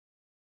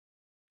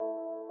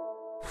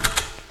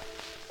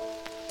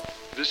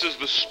This is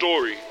the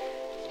story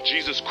of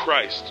Jesus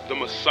Christ, the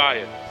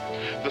Messiah,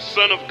 the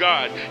Son of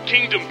God,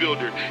 kingdom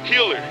builder,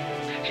 healer.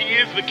 He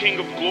is the King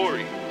of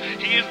glory.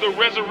 He is the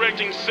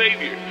resurrecting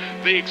Savior.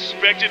 They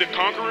expected a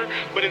conqueror,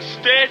 but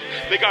instead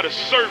they got a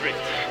servant,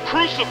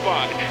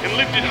 crucified and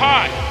lifted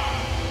high.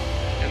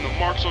 And the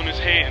marks on his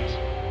hands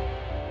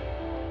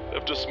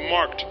left us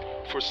marked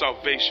for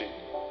salvation.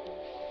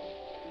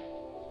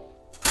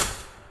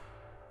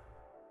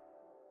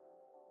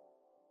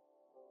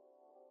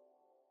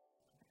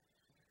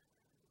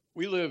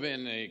 We live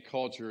in a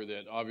culture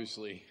that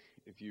obviously,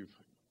 if you've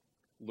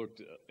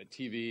looked at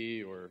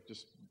TV or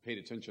just paid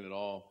attention at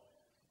all,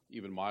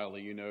 even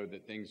mildly, you know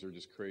that things are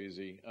just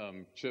crazy.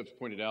 Chips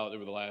pointed out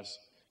over the last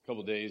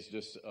couple of days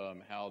just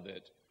how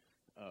that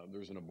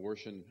there's an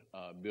abortion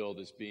bill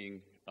that's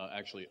being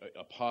actually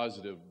a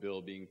positive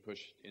bill being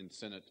pushed in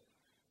Senate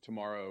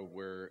tomorrow.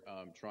 We're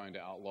trying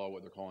to outlaw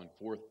what they're calling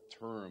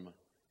fourth-term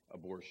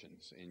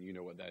abortions, and you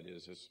know what that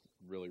is. It's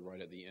really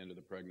right at the end of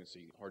the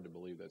pregnancy. Hard to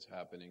believe that's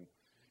happening.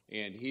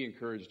 And he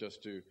encouraged us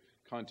to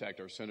contact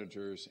our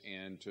senators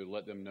and to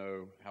let them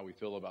know how we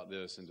feel about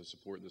this and to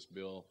support this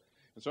bill.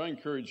 And so I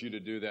encourage you to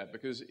do that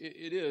because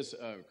it is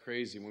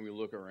crazy when we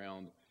look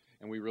around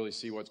and we really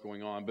see what's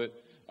going on. But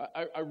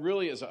I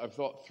really, as I've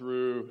thought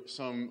through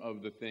some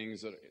of the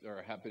things that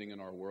are happening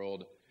in our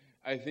world,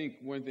 I think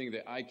one thing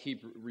that I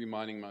keep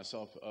reminding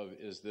myself of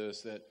is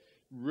this, that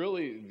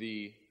really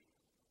the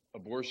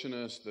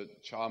abortionists, the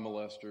child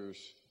molesters,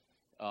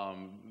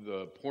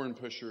 the porn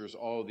pushers,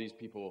 all of these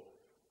people,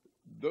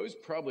 those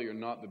probably are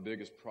not the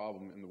biggest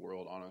problem in the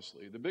world,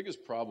 honestly. The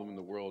biggest problem in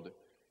the world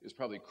is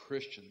probably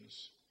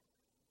Christians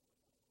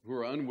who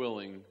are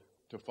unwilling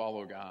to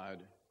follow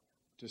God,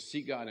 to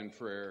seek God in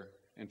prayer,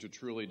 and to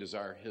truly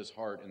desire His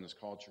heart in this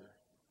culture.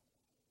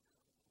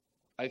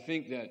 I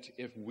think that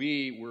if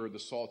we were the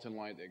salt and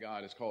light that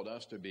God has called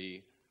us to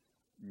be,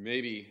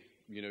 maybe,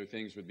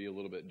 things would be a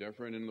little bit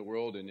different in the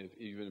world, and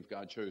even if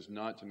God chose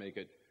not to make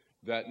it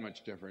that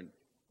much different,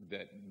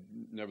 that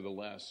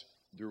nevertheless,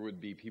 there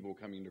would be people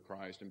coming to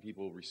Christ and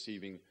people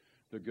receiving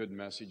the good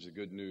message, the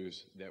good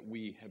news that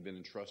we have been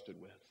entrusted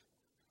with.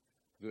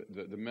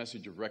 The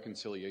message of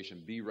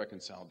reconciliation, be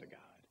reconciled to God.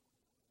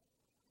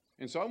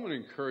 And so I want to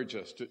encourage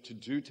us to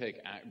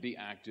be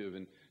active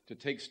and to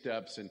take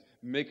steps and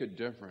make a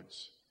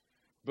difference.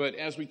 But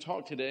as we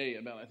talk today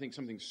about, I think,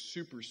 something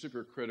super,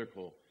 super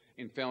critical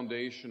and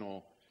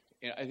foundational,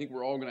 and I think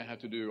we're all going to have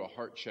to do a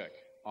heart check,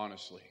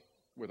 honestly,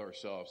 with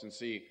ourselves and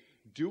see,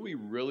 do we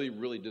really,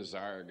 really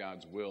desire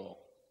God's will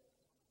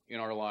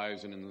in our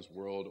lives and in this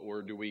world,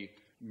 or do we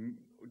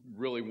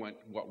really want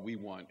what we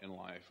want in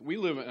life? We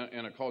live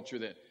in a culture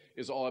that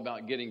is all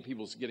about getting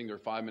their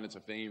 5 minutes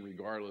of fame,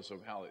 regardless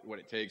of what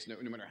it takes, no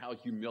matter how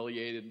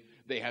humiliated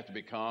they have to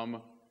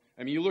become.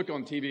 I mean, you look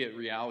on TV at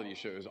reality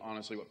shows,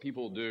 honestly, what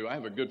people do. I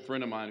have a good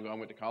friend of mine who I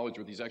went to college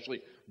with. He's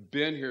actually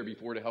been here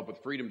before to help with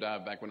Freedom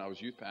Dive back when I was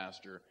youth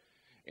pastor.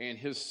 And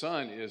his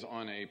son is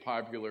on a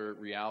popular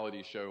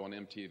reality show on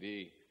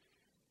MTV.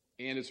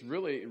 And it's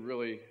really,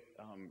 really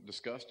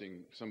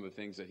disgusting, some of the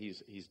things that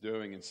he's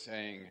doing and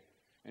saying,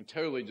 and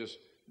totally just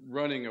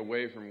running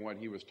away from what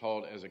he was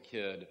taught as a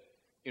kid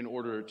in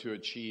order to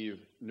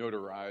achieve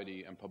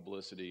notoriety and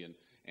publicity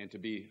and to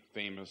be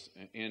famous.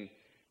 And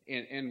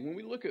when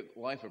we look at the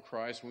life of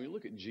Christ, when we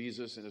look at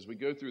Jesus, and as we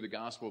go through the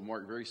Gospel of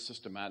Mark very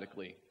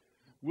systematically,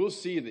 we'll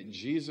see that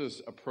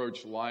Jesus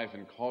approached life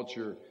and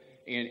culture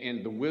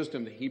and the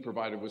wisdom that he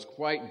provided was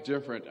quite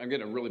different. I'm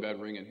getting a really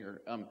bad ring in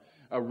here.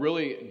 A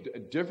really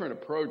different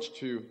approach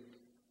to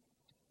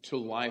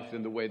life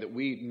than the way that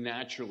we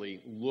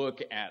naturally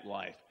look at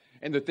life.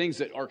 And the things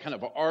that are kind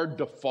of our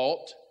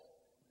default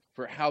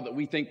for how that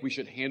we think we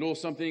should handle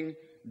something,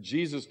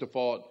 Jesus'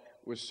 default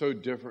was so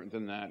different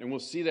than that. And we'll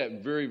see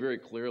that very, very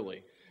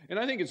clearly. And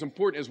I think it's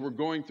important as we're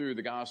going through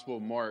the Gospel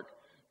of Mark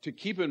to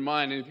keep in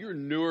mind, and if you're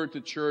newer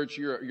to church,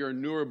 you're a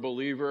newer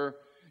believer,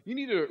 you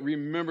need to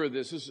remember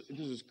this. This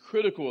is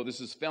critical.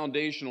 This is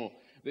foundational.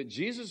 That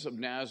Jesus of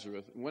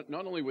Nazareth,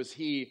 not only was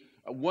he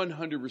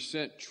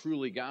 100%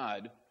 truly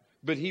God,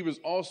 but he was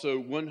also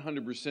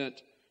 100%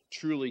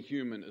 truly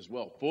human as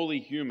well, fully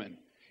human.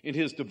 In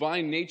his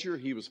divine nature,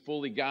 he was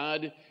fully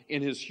God.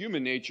 In his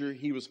human nature,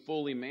 he was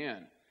fully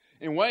man.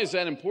 And why is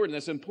that important?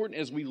 That's important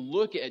as we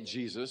look at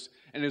Jesus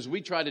and as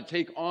we try to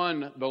take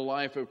on the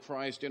life of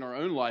Christ in our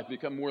own life,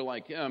 become more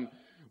like him,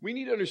 we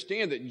need to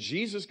understand that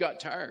Jesus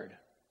got tired.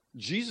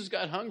 Jesus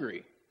got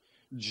hungry.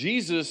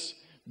 Jesus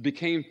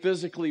became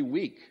physically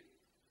weak.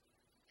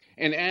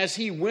 And as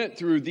he went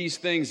through these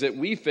things that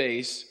we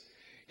face,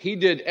 he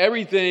did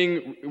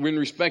everything in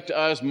respect to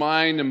us,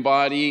 mind and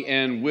body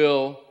and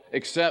will,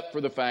 except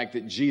for the fact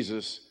that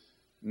Jesus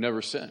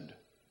never sinned.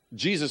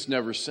 Jesus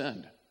never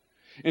sinned.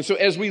 And so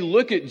as we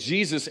look at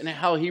Jesus and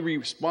how he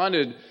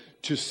responded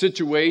to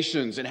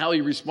situations and how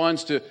he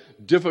responds to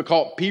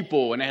difficult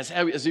people and as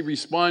he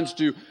responds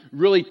to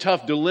really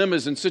tough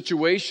dilemmas and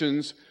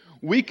situations,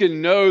 we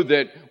can know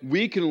that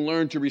we can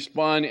learn to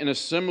respond in a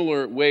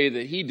similar way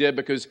that he did,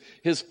 because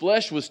his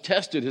flesh was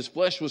tested, his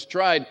flesh was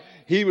tried,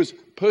 he was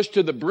pushed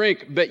to the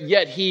brink, but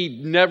yet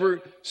he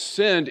never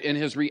sinned in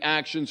his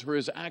reactions or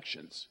his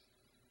actions.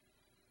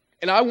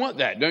 And I want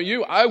that, don't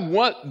you? I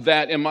want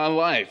that in my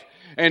life.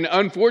 And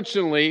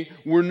unfortunately,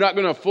 we're not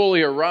going to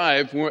fully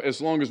arrive as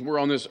long as we're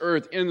on this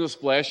earth in this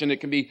flesh, and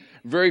it can be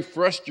very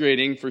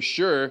frustrating for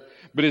sure.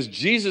 But as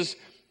Jesus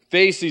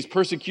faced these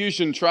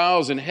persecution,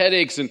 trials, and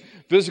headaches and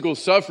physical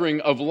suffering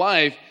of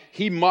life,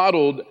 he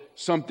modeled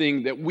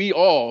something that we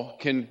all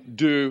can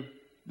do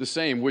the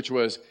same, which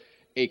was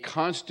a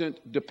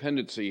constant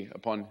dependency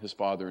upon his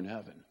Father in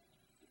heaven.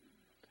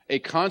 A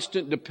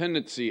constant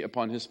dependency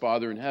upon his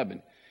Father in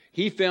heaven.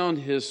 He found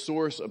his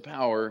source of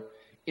power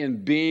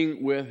in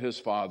being with his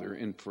Father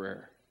in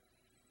prayer,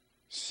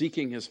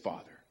 seeking his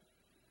Father,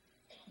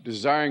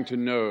 desiring to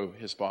know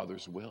his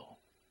Father's will.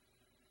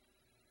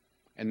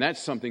 And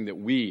that's something that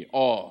we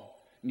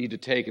all need to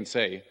take and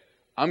say,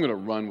 I'm going to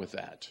run with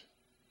that.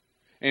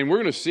 And we're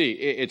going to see,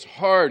 it's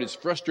hard, it's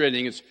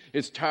frustrating,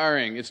 it's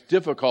tiring, it's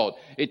difficult.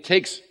 It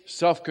takes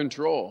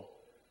self-control.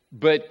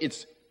 But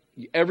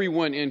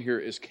everyone in here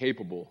is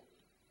capable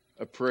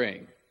of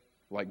praying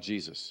like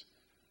Jesus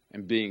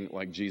and being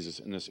like Jesus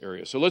in this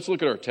area. So let's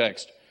look at our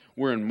text.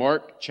 We're in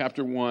Mark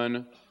chapter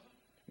 1.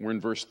 We're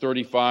in verse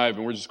 35,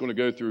 and we're just going to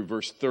go through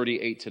verse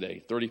 38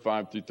 today,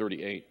 35 through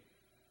 38.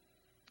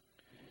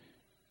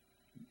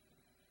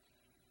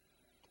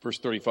 Verse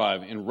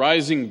 35, and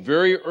rising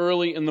very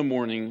early in the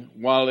morning,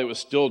 while it was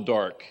still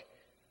dark,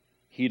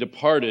 he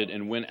departed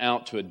and went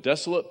out to a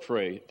desolate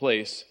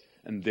place,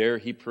 and there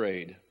he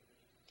prayed.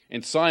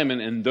 And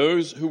Simon and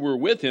those who were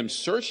with him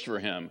searched for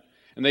him,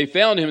 and they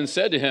found him and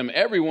said to him,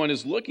 everyone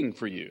is looking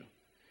for you.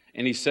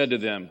 And he said to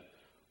them,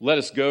 let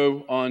us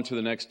go on to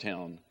the next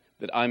town,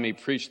 that I may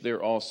preach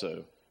there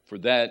also, for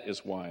that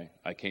is why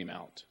I came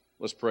out.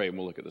 Let's pray, and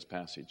we'll look at this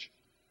passage.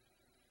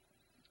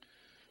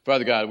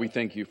 Father God, we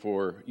thank you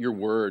for your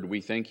word.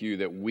 We thank you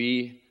that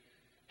we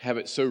have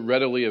it so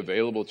readily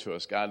available to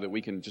us, God, that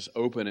we can just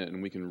open it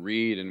and we can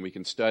read and we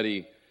can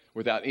study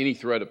without any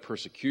threat of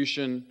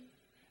persecution.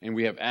 And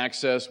we have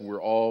access.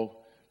 We're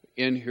all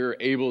in here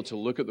able to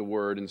look at the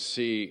word and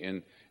see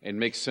and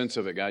make sense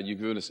of it, God. You've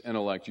given us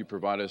intellect. You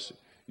provide us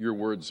your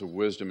words of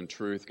wisdom and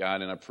truth,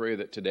 God. And I pray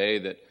that today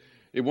that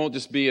it won't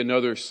just be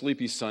another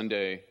sleepy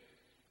Sunday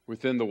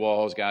within the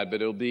walls, God,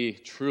 but it'll be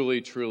truly,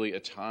 truly a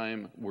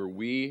time where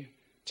we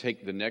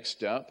take the next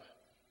step,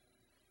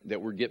 that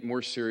we get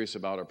more serious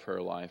about our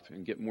prayer life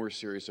and get more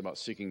serious about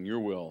seeking your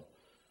will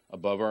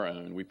above our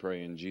own. We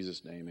pray in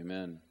Jesus' name,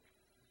 amen.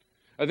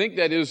 I think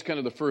that is kind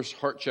of the first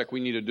heart check we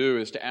need to do,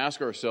 is to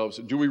ask ourselves,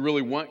 do we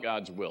really want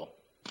God's will?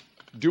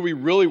 Do we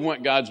really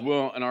want God's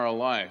will in our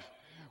life?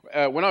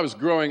 When I was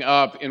growing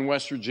up in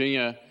West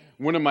Virginia,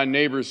 one of my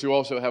neighbors, who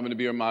also happened to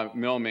be my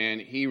mailman,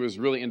 he was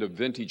really into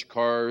vintage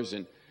cars,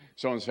 and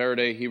so on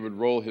Saturday, he would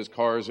roll his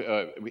cars.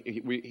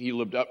 He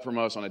lived up from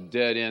us on a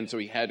dead end, so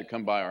he had to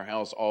come by our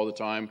house all the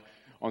time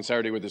on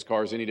Saturday with his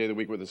cars, any day of the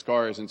week with his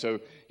cars. And so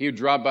he would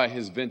drive by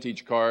his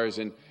vintage cars.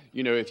 And,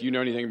 you know, if you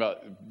know anything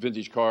about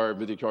vintage car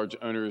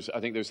owners, I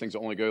think those things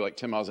only go like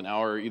 10 miles an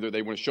hour. Either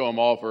they want to show them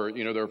off or,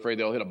 you know, they're afraid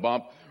they'll hit a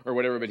bump or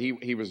whatever. But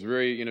he was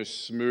very, you know,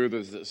 smooth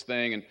as this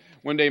thing. And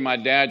one day my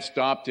dad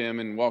stopped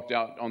him and walked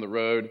out on the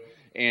road.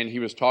 And he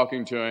was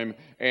talking to him,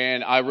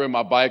 and I rode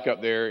my bike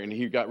up there, and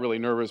he got really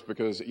nervous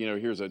because, you know,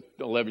 here's an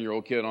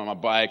 11-year-old kid on my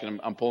bike, and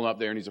I'm pulling up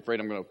there, and he's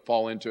afraid I'm going to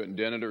fall into it and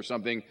dent it or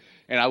something.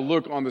 And I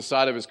look on the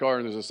side of his car,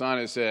 and there's a sign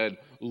that said,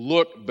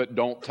 look, but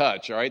don't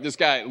touch, all right? This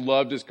guy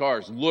loved his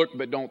cars. Look,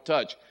 but don't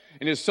touch.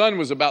 And his son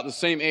was about the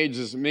same age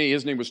as me.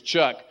 His name was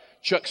Chuck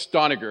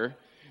Stoniger.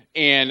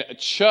 And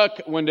Chuck,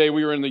 one day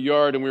we were in the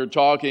yard, and we were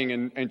talking,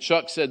 and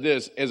Chuck said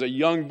this, as a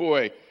young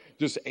boy,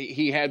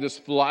 he had this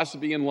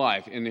philosophy in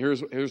life, and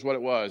here's what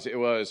it was. It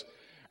was,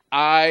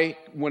 I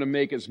want to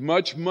make as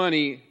much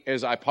money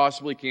as I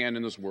possibly can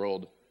in this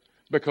world,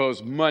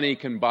 because money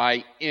can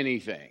buy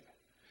anything.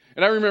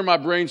 And I remember my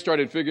brain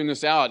started figuring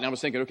this out, and I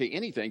was thinking, okay,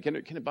 anything, can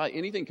it buy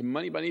anything? Can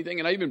money buy anything?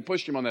 And I even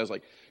pushed him on that. I was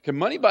like, can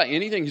money buy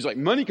anything? He's like,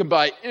 money can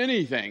buy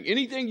anything.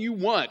 Anything you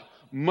want,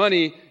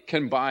 money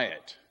can buy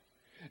it.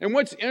 And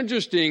what's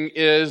interesting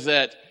is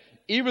that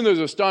even though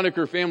the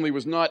Stoniker family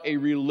was not a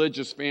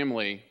religious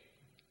family,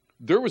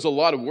 there was a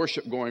lot of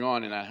worship going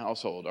on in that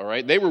household, all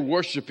right? They were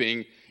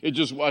worshiping, it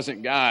just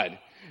wasn't God.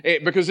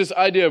 Because this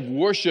idea of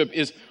worship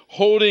is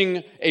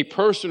holding a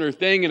person or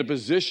thing in a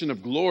position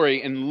of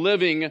glory and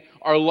living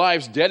our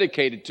lives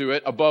dedicated to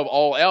it above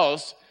all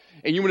else.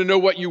 And you want to know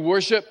what you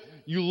worship?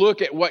 You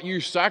look at what you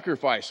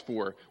sacrifice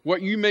for.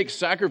 What you make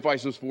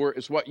sacrifices for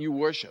is what you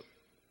worship.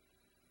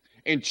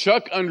 And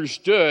Chuck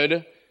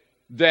understood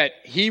that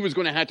he was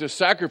going to have to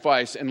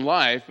sacrifice in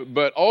life,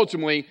 but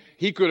ultimately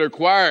he could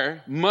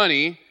acquire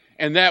money,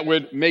 and that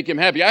would make him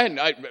happy.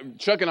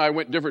 Chuck and I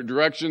went different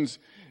directions.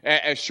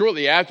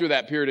 Shortly after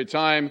that period of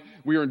time,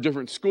 we were in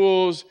different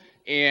schools,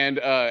 And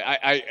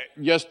I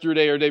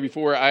yesterday or the day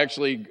before, I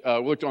actually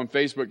looked on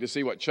Facebook to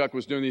see what Chuck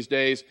was doing these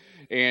days.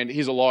 And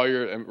he's a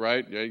lawyer,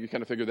 right? Yeah, you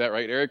kind of figured that,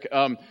 right, Eric?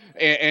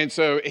 And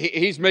so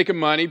he's making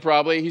money,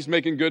 probably. He's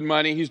making good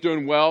money. He's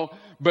doing well.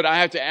 But I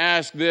have to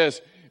ask this,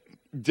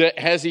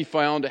 has he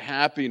found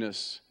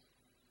happiness?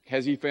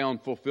 Has he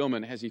found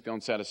fulfillment? Has he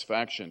found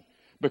satisfaction?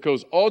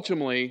 Because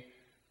ultimately,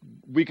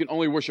 we can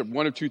only worship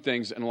one of two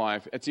things in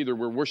life. It's either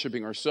we're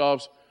worshiping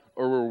ourselves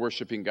or we're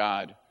worshiping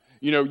God.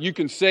 You know, you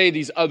can say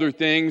these other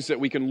things that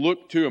we can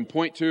look to and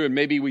point to, and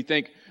maybe we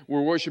think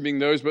we're worshiping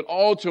those, but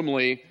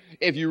ultimately,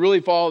 if you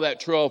really follow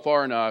that trail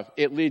far enough,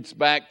 it leads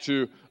back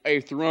to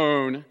a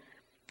throne,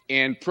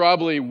 and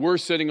probably we're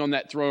sitting on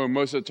that throne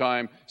most of the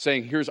time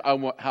saying, here's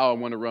how I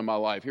want to run my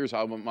life. Here's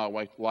how I want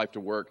my life to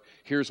work.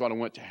 Here's what I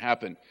want to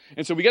happen.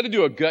 And so we got to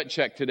do a gut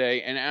check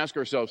today and ask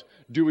ourselves,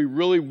 do we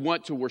really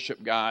want to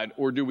worship God,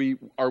 or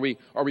are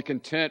we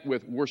content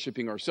with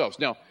worshiping ourselves?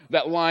 Now,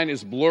 that line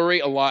is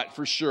blurry a lot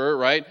for sure,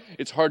 right?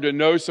 It's hard to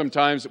know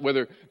sometimes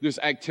whether this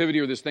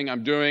activity or this thing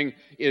I'm doing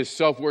is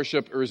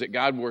self-worship or is it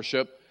God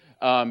worship.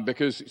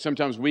 Because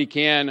sometimes we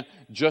can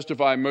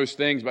justify most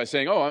things by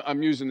saying, oh,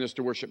 I'm using this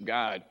to worship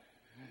God.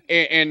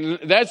 And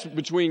that's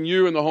between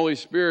you and the Holy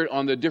Spirit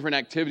on the different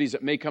activities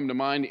that may come to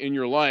mind in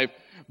your life.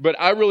 But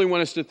I really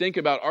want us to think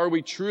about, are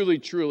we truly,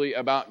 truly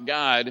about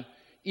God,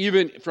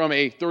 even from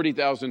a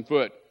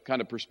 30,000-foot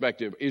kind of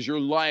perspective? Is your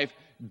life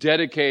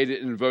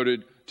dedicated and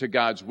devoted to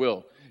God's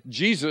will?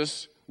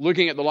 Jesus,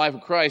 looking at the life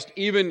of Christ,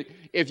 even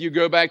if you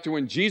go back to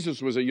when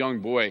Jesus was a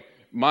young boy,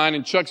 mine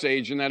and Chuck's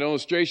age in that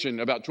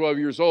illustration, about 12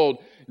 years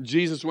old,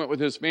 Jesus went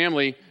with his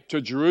family to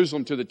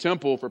Jerusalem, to the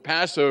temple for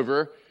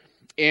Passover,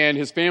 and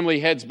his family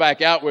heads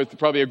back out with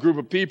probably a group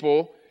of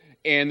people,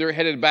 and they're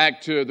headed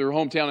back to their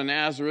hometown in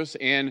Nazareth,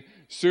 and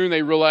soon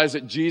they realize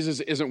that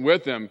Jesus isn't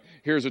with them.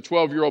 Here's a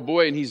 12-year-old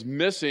boy, and he's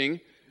missing.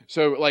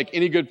 So like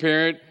any good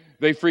parent,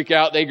 they freak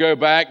out, they go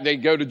back, they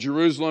go to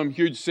Jerusalem,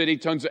 huge city,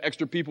 tons of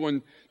extra people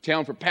in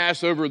town for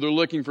Passover. They're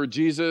looking for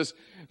Jesus.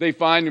 They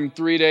find him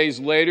 3 days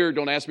later.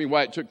 Don't ask me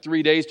why it took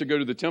 3 days to go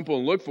to the temple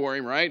and look for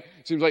him, right?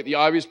 Seems like the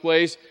obvious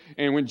place.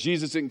 And when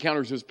Jesus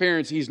encounters his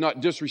parents, he's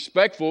not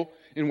disrespectful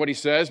in what he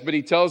says, but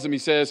he tells them, he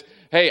says,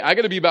 hey, I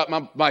got to be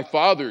about my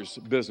Father's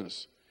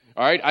business.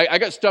 All right? I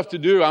got stuff to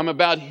do. I'm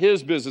about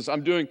his business.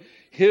 I'm doing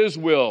his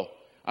will.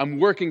 I'm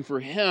working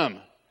for him.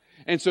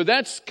 And so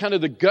that's kind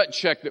of the gut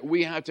check that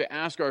we have to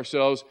ask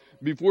ourselves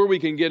before we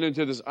can get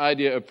into this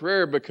idea of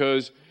prayer,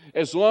 because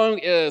as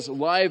long as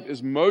life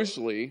is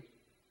mostly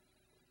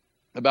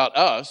about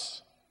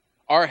us,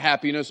 our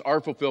happiness, our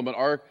fulfillment,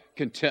 our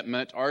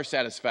contentment, our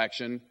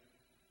satisfaction,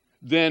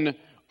 then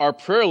our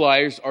prayer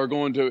lives are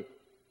going to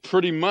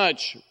pretty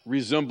much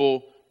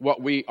resemble what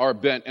our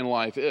bent in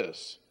life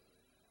is.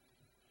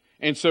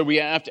 And so we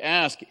have to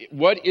ask,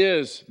 what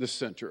is the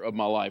center of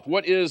my life?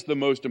 What is the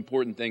most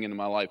important thing in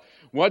my life?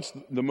 What's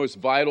the most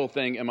vital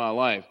thing in my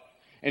life?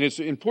 And it's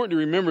important to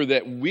remember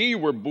that we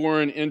were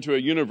born into a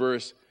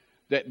universe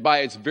that by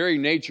its very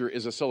nature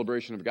is a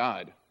celebration of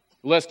God.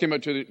 Les came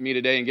up to me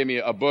today and gave me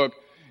a book,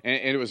 and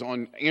it was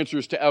on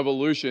answers to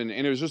evolution,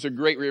 and it was just a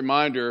great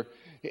reminder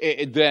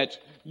that,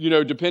 you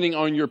know, depending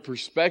on your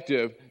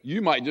perspective,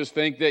 you might just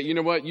think that, you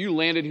know what, you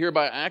landed here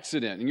by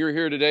accident, and you're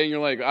here today, and you're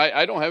like,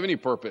 I don't have any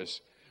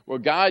purpose. Well,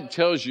 God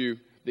tells you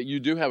that you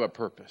do have a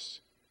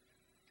purpose,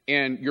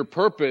 and your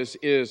purpose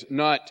is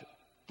not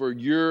for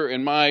your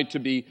and my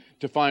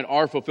to find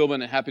our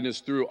fulfillment and happiness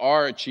through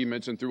our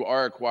achievements and through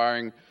our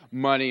acquiring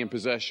money and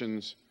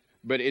possessions,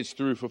 but it's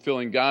through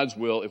fulfilling God's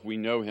will if we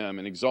know him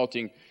and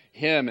exalting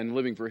him and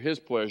living for his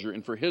pleasure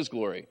and for his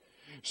glory.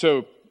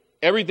 So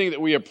everything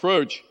that we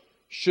approach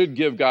should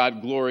give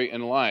God glory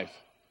in life.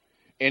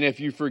 And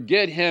if you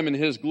forget him and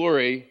his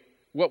glory,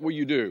 what will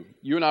you do?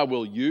 You and I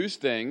will use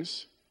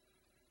things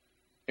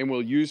and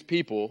we'll use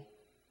people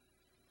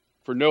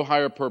for no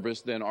higher purpose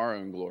than our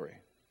own glory.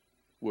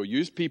 We'll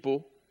use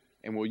people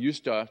and we'll use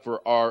stuff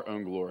for our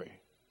own glory.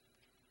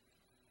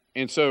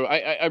 And so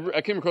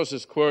I came across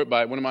this quote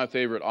by one of my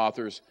favorite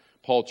authors,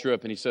 Paul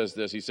Tripp, and he says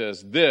this. He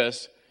says,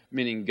 this,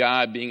 meaning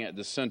God being at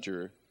the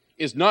center,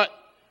 is not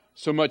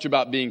so much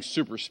about being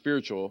super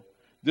spiritual.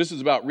 This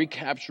is about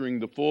recapturing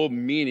the full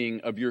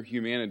meaning of your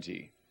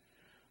humanity.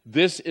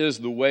 This is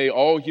the way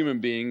all human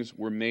beings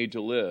were made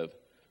to live.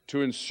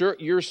 To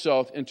insert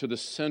yourself into the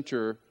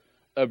center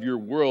of your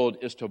world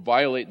is to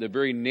violate the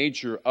very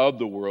nature of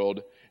the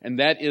world, and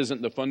that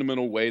isn't the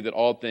fundamental way that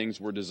all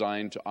things were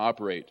designed to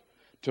operate.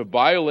 To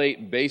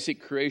violate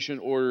basic creation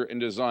order and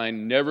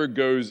design never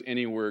goes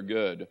anywhere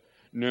good,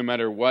 no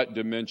matter what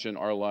dimension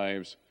our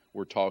lives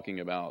we're talking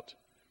about.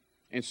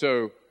 And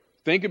so,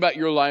 think about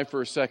your life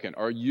for a second.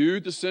 Are you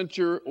the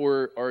center,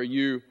 or are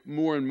you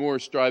more and more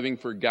striving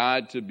for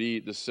God to be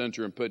the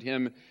center and put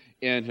him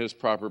in his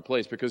proper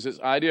place? Because this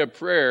idea of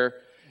prayer,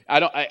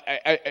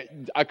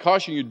 I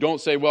caution you,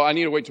 don't say, well, I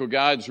need to wait till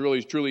God's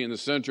really truly in the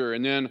center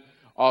and then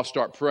I'll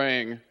start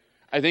praying.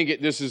 I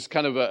think this is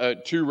kind of a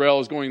two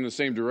rails going in the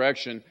same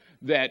direction,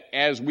 that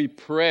as we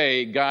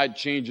pray, God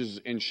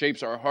changes and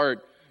shapes our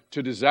heart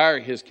to desire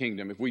his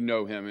kingdom if we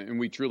know him and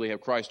we truly have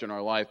Christ in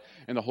our life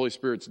and the Holy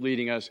Spirit's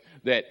leading us,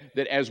 that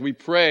as we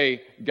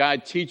pray,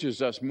 God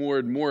teaches us more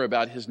and more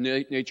about his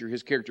nature,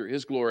 his character,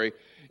 his glory.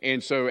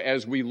 And so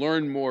as we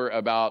learn more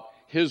about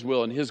his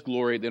will and his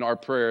glory, then our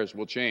prayers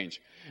will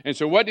change. And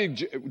so what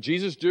did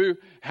Jesus do?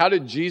 How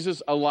did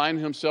Jesus align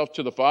himself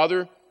to the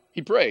Father?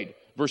 He prayed.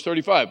 Verse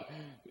 35,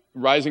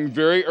 rising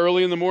very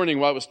early in the morning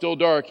while it was still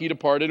dark, he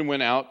departed and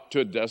went out to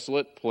a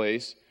desolate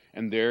place,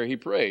 and there he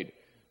prayed.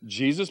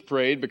 Jesus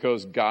prayed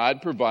because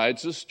God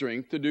provides the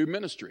strength to do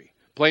ministry.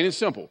 Plain and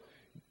simple.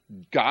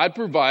 God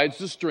provides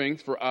the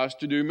strength for us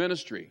to do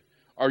ministry.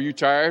 Are you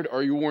tired?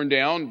 Are you worn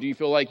down? Do you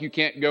feel like you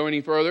can't go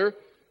any further?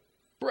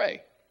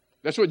 Pray.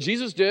 That's what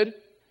Jesus did.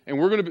 And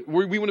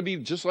we want to be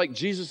just like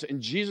Jesus.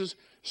 And Jesus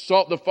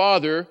sought the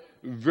Father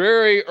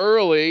very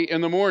early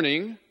in the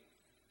morning.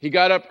 He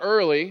got up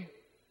early.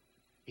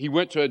 He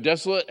went to a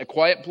desolate, a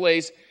quiet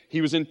place. He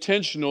was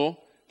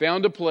intentional,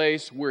 found a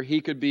place where he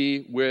could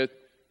be with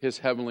his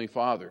heavenly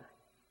Father.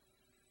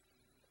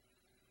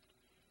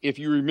 If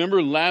you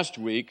remember last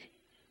week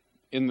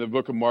in the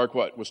book of Mark,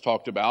 what was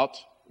talked about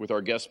with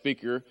our guest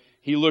speaker,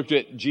 he looked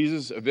at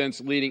Jesus'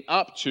 events leading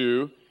up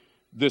to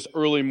this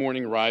early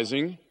morning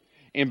rising.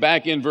 And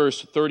back in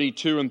verse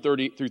 32 and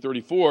 30 through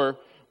 34,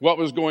 what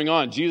was going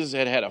on? Jesus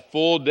had had a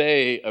full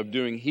day of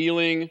doing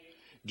healing,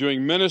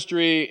 doing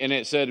ministry, and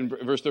it said in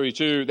verse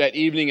 32, that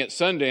evening at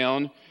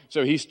sundown,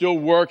 so he's still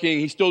working,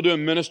 he's still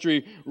doing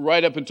ministry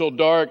right up until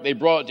dark. They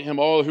brought to him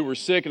all who were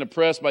sick and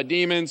oppressed by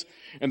demons,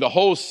 and the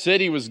whole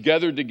city was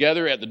gathered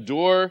together at the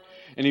door,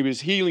 and he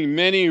was healing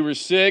many who were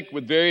sick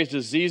with various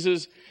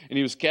diseases, and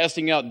he was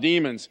casting out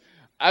demons.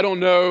 I don't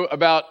know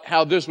about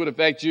how this would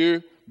affect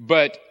you,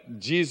 but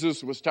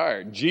Jesus was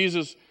tired.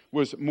 Jesus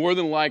was more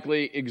than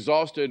likely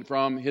exhausted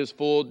from his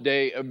full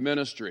day of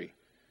ministry.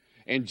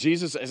 And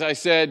Jesus, as I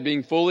said,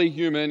 being fully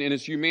human in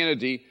his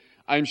humanity,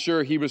 I'm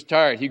sure he was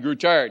tired. He grew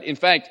tired. In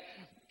fact,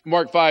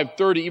 Mark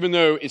 5:30, even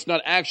though it's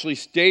not actually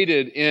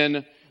stated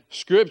in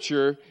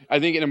Scripture, I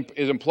think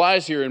it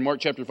implies here in Mark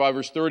chapter 5,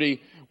 verse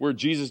 30, where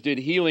Jesus did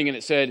healing, and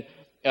it said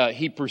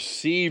he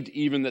perceived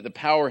even that the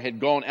power had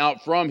gone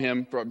out from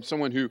him, from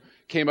someone who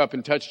came up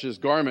and touched his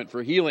garment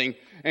for healing.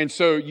 And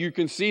so you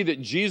can see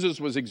that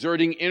Jesus was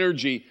exerting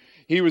energy.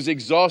 He was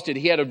exhausted.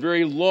 He had a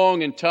very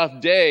long and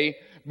tough day.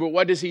 But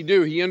what does he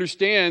do? He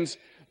understands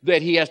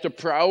that he has to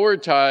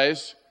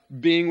prioritize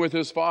being with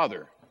his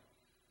Father.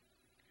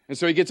 And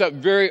so he gets up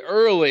very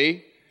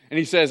early and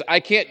he says, I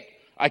can't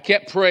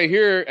pray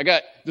here. I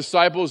got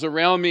disciples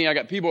around me. I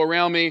got people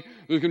around me.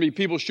 There's going to be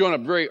people showing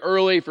up very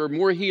early for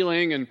more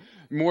healing and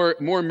more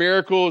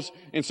miracles.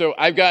 And so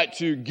I've got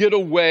to get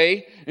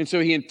away. And so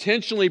he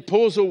intentionally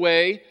pulls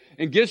away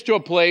and gets to a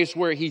place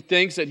where he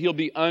thinks that he'll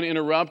be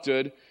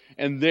uninterrupted.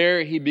 And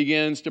there he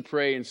begins to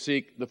pray and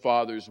seek the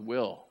Father's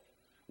will.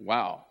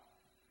 Wow.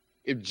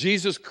 If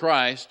Jesus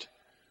Christ,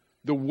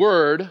 the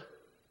Word,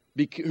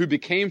 who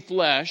became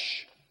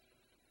flesh,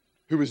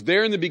 who was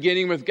there in the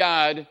beginning with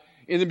God,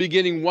 in the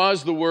beginning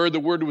was the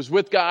Word was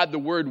with God, the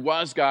Word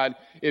was God.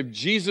 If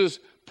Jesus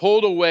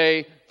pulled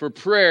away for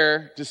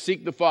prayer to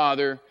seek the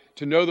Father,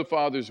 to know the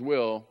Father's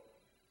will,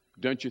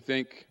 don't you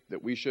think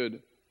that we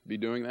should be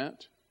doing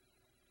that?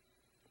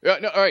 No,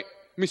 all right,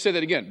 let me say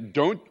that again.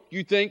 Don't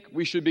you think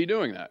we should be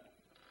doing that?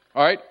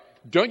 All right?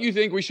 Don't you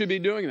think we should be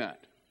doing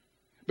that?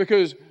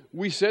 Because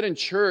we sit in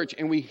church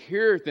and we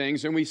hear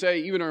things and we say,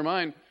 even in our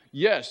mind,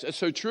 yes, that's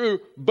so true,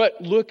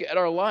 but look at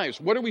our lives.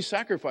 What are we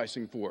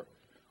sacrificing for?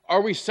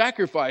 Are we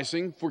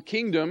sacrificing for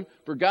kingdom,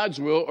 for God's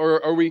will,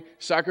 or are we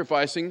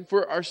sacrificing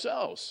for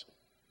ourselves?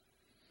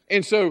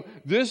 And so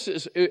this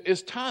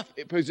is tough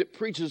because it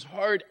preaches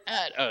hard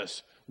at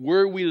us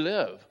where we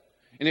live.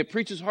 And it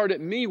preaches hard at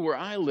me where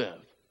I live.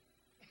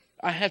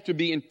 I have to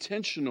be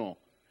intentional.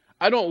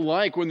 I don't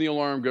like when the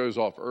alarm goes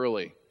off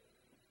early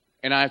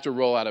and I have to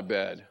roll out of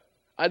bed.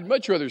 I'd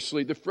much rather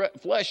sleep. The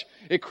flesh,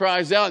 it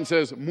cries out and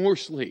says, more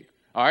sleep.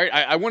 All right,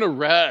 I want to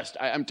rest.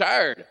 I'm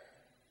tired.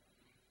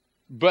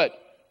 But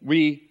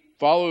we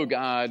follow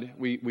God.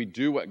 We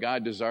do what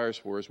God desires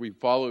for us. We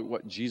follow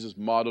what Jesus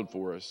modeled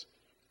for us.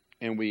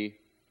 And we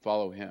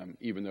follow him,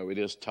 even though it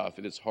is tough,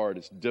 it is hard,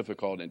 it's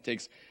difficult, and it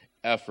takes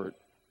effort,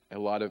 a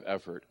lot of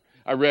effort.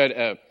 I read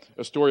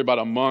a story about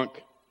a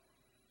monk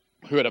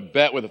who had a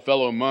bet with a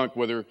fellow monk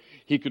whether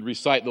he could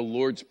recite the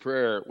Lord's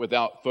Prayer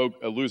without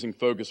losing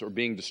focus or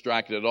being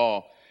distracted at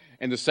all.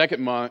 And the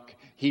second monk,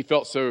 he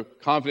felt so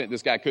confident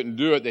this guy couldn't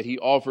do it that he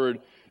offered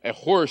a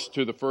horse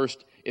to the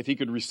first if he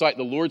could recite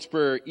the Lord's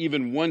Prayer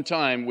even one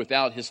time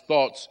without his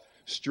thoughts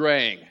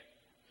straying.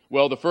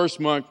 Well, the first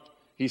monk,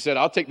 he said,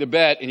 I'll take the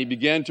bet, and he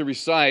began to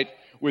recite.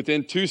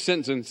 Within 2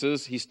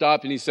 sentences, he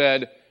stopped and he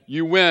said,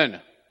 you win.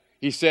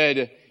 He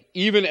said,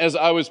 even as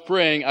I was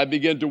praying, I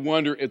began to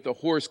wonder if the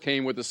horse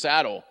came with a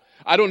saddle.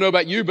 I don't know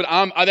about you, but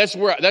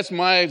that's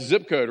my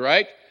zip code,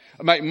 right?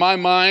 My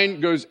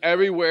mind goes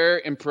everywhere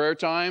in prayer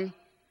time.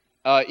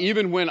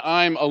 Even when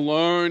I'm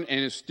alone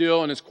and it's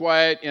still and it's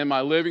quiet in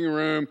my living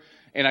room,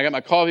 and I got my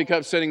coffee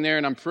cup sitting there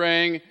and I'm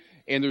praying,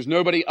 and there's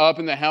nobody up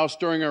in the house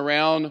stirring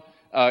around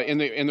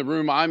in the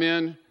room I'm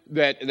in,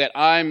 that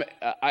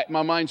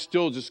my mind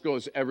still just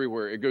goes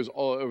everywhere. It goes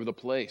all over the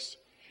place.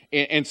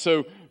 And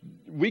so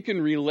we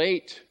can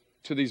relate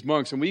to these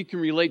monks, and we can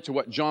relate to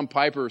what John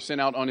Piper sent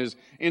out on his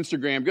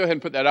Instagram. Go ahead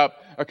and put that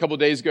up a couple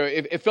days ago.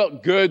 It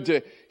felt good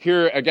to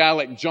hear a guy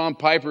like John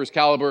Piper's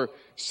caliber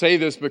say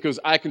this, because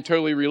I can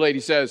totally relate.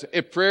 He says,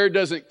 if prayer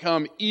doesn't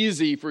come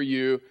easy for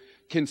you,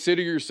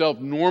 consider yourself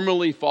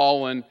normally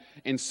fallen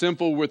and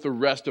simple with the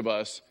rest of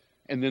us,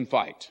 and then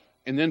fight.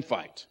 And then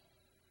fight.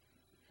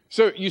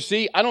 So you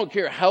see, I don't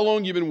care how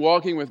long you've been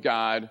walking with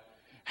God,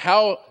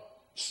 how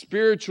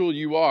spiritual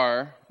you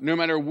are, no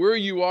matter where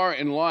you are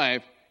in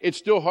life, it's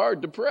still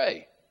hard to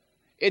pray.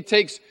 It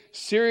takes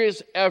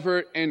serious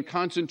effort and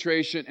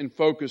concentration and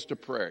focus to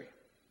pray.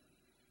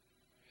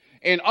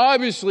 And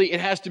obviously,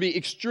 it has to be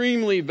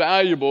extremely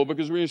valuable,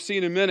 because we're going to see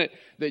in a minute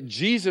that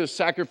Jesus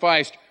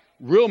sacrificed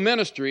real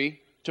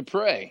ministry to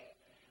pray.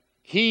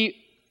 He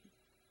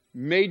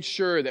made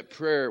sure that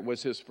prayer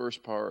was his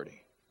first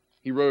priority.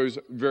 He rose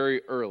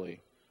very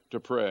early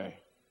to pray.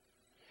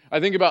 I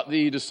think about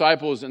the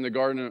disciples in the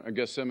Garden of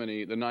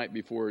Gethsemane the night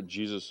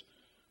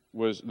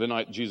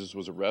Jesus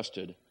was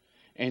arrested.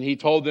 And he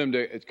told them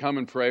to come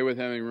and pray with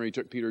him. And when he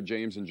took Peter,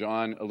 James, and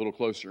John a little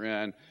closer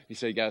in, he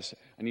said, guys,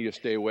 I need you to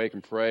stay awake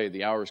and pray.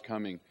 The hour is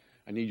coming.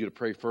 I need you to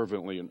pray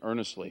fervently and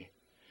earnestly.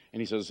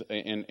 And he says,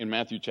 in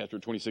Matthew chapter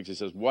 26, he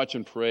says, watch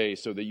and pray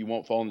so that you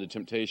won't fall into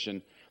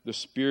temptation. The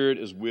spirit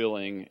is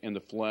willing and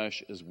the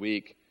flesh is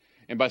weak.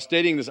 And by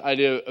stating this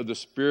idea of the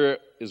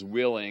spirit is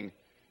willing,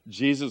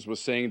 Jesus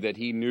was saying that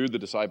he knew the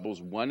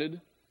disciples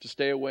wanted to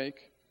stay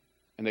awake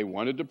and they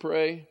wanted to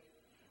pray,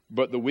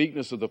 but the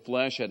weakness of the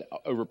flesh had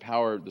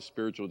overpowered the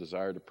spiritual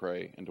desire to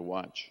pray and to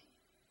watch.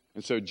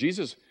 And so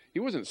Jesus, he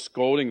wasn't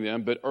scolding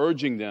them, but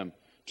urging them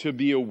to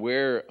be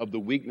aware of the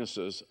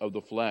weaknesses of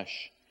the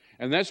flesh.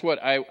 And that's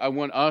what I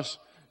want us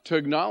to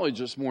acknowledge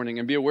this morning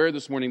and be aware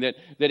this morning, that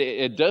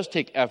it does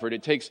take effort.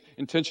 It takes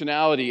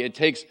intentionality. It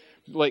takes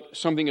like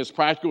something as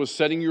practical as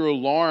setting your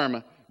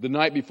alarm the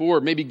night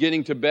before, maybe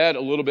getting to bed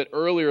a little bit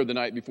earlier the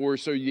night before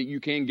so you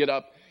can get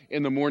up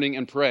in the morning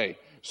and pray.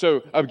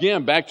 So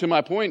again, back to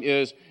my point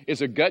is,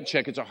 it's a gut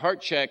check, it's a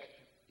heart check,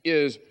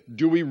 is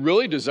do we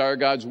really desire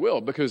God's will?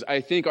 Because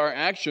I think our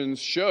actions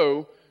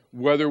show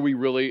whether we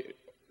really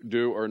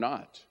do or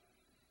not.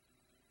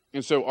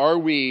 And so are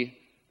we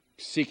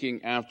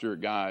seeking after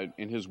God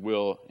and his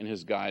will and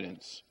his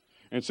guidance?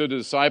 And so the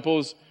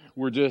disciples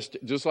were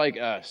just like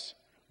us.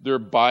 Their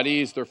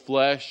bodies, their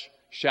flesh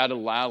shouted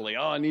loudly,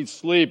 oh, I need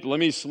sleep, let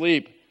me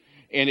sleep.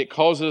 And it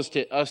causes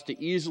us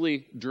to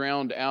easily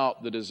drown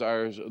out the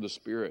desires of the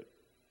Spirit.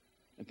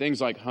 And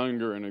things like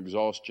hunger and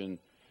exhaustion,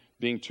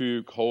 being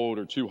too cold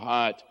or too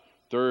hot,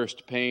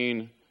 thirst,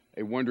 pain,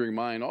 a wandering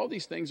mind, all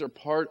these things are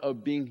part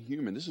of being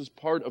human. This is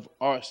part of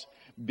us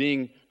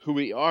being who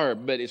we are,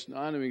 but it's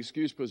not an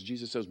excuse, because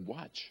Jesus says,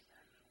 watch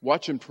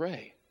and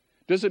pray.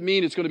 Doesn't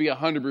mean it's going to be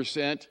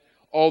 100%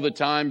 all the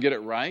time, get it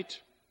right.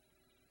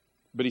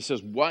 But he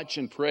says, watch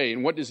and pray.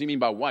 And what does he mean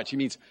by watch? He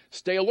means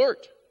stay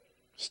alert.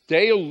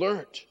 Stay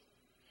alert.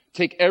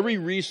 Take every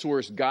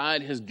resource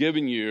God has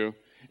given you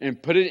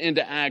and put it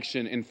into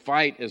action and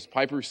fight, as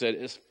Piper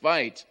said,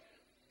 fight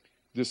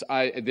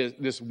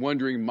this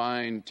wandering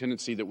mind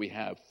tendency that we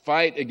have.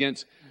 Fight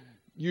against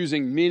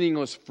using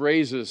meaningless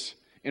phrases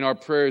in our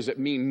prayers that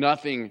mean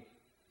nothing,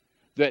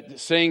 that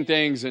saying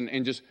things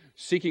and just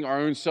seeking our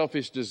own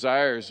selfish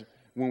desires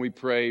when we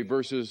pray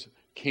versus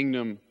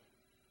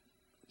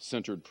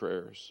kingdom-centered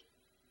prayers.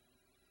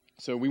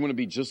 So we want to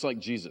be just like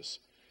Jesus.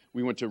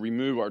 We want to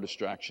remove our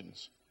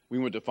distractions. We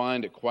want to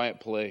find a quiet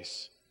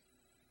place,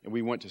 and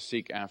we want to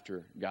seek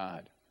after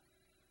God.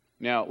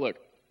 Now, look,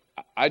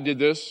 I did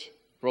this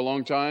for a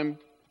long time,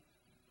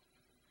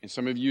 and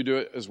some of you do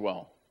it as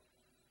well.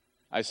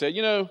 I said,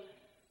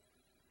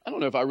 I don't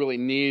know if I really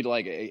need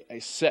like a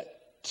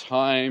set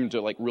time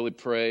to like really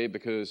pray,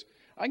 because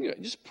I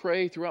can just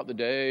pray throughout the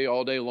day,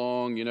 all day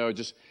long,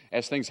 just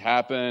as things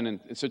happen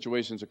and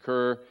situations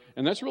occur.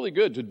 And that's really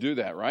good to do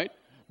that, right?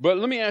 But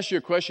let me ask you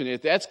a question.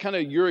 If that's kind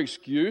of your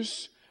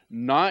excuse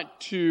not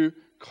to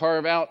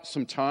carve out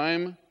some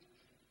time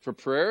for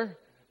prayer,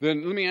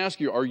 then let me ask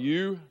you, are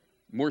you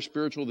more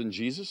spiritual than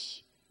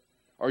Jesus?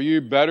 Are you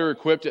better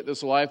equipped at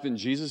this life than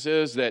Jesus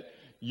is, that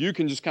you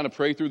can just kind of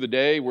pray through the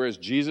day, whereas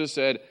Jesus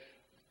said,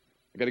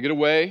 I got to get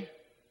away,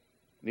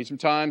 need some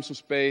time, some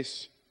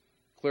space,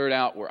 clear it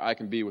out where I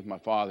can be with my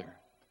Father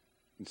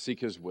and seek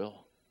his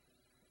will.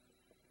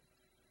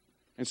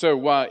 And so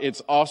while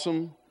it's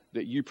awesome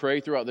that you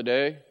pray throughout the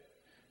day,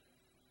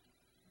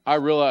 I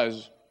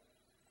realize,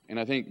 and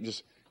I think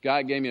just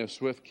God gave me a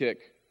swift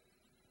kick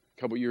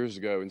a couple years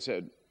ago and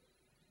said,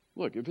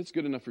 look, if it's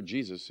good enough for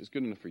Jesus, it's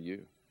good enough for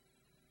you.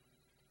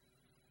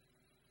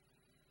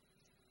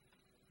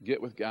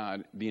 Get with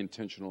God, be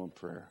intentional in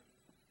prayer,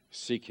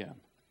 seek him.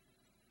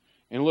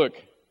 And look,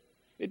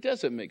 it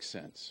doesn't make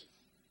sense.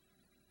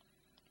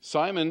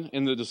 Simon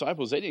and the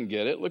disciples, they didn't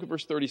get it. Look at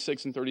verse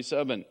 36 and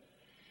 37.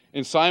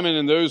 And Simon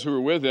and those who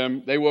were with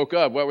him, they woke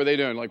up. What were they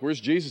doing? Like,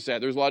 where's Jesus at?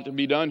 There's a lot to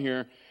be done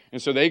here.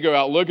 And so they go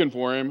out looking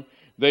for him.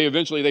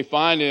 they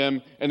find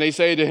him, and they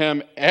say to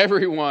him,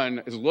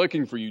 everyone is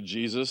looking for you,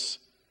 Jesus.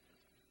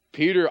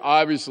 Peter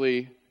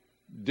obviously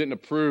didn't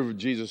approve of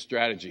Jesus'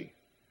 strategy.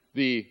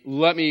 The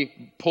let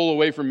me pull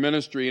away from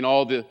ministry and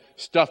all the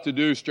stuff to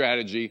do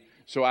strategy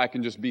so I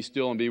can just be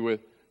still and be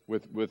with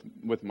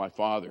my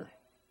Father.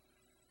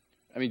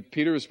 I mean,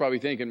 Peter was probably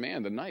thinking,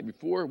 man, the night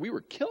before we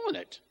were killing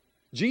it.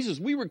 Jesus,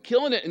 we were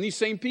killing it. And these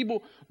same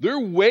people, they're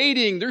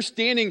waiting, they're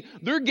standing,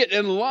 they're getting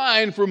in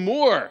line for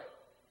more.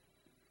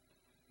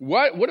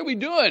 What are we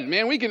doing?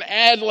 Man, we can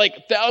add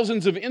like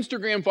thousands of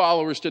Instagram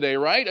followers today,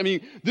 right? I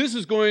mean, this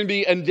is going to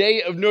be a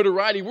day of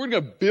notoriety. We're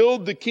going to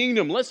build the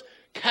kingdom. Let's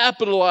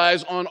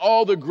capitalize on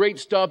all the great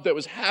stuff that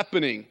was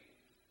happening.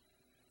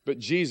 But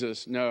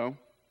Jesus, no.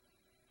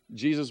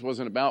 Jesus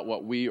wasn't about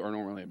what we are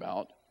normally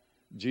about.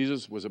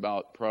 Jesus was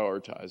about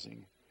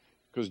prioritizing.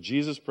 Because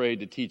Jesus prayed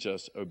to teach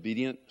us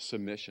obedient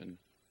submission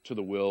to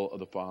the will of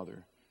the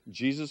Father.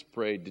 Jesus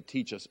prayed to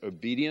teach us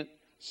obedient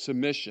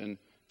submission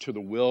to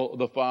the will of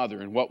the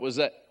Father. And what was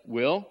that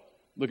will?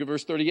 Look at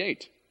verse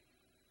 38.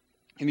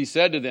 And he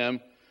said to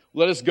them,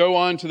 let us go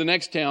on to the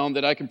next town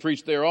that I can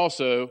preach there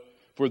also,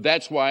 for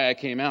that's why I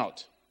came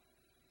out.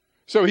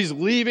 So he's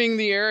leaving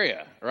the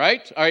area,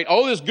 right? All right,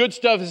 all this good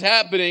stuff is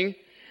happening.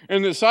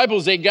 And the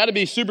disciples, they got to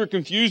be super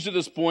confused at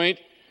this point.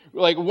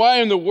 Like, why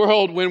in the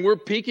world, when we're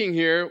peaking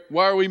here,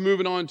 why are we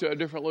moving on to a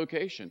different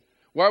location?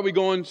 Why are we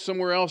going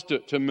somewhere else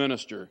to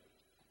minister?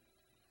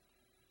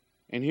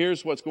 And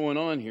here's what's going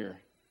on here.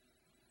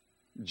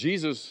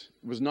 Jesus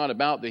was not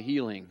about the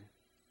healing.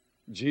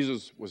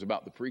 Jesus was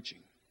about the preaching.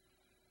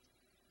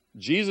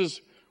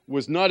 Jesus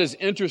was not as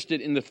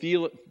interested in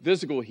the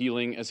physical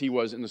healing as he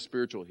was in the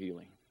spiritual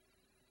healing.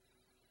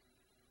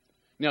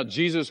 Now,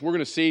 Jesus, we're going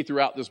to see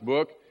throughout this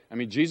book, I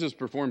mean, Jesus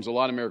performs a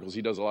lot of miracles.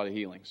 He does a lot of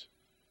healings.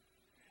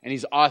 And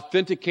he's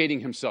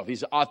authenticating himself.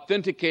 He's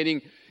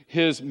authenticating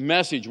his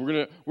message.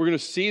 We're going to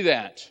see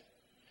that.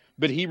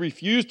 But he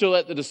refused to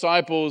let the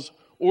disciples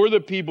or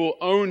the people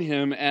own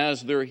him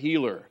as their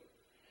healer.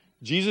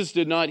 Jesus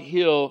did not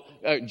heal.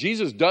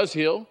 Jesus does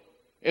heal,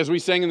 as we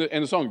sang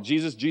in the song,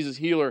 Jesus, Jesus,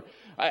 healer.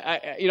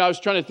 I was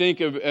trying to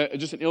think of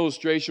just an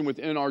illustration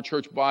within our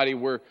church body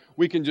where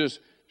we can just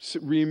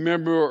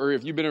remember, or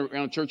if you've been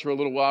around church for a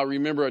little while,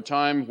 remember a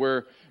time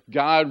where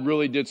God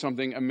really did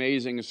something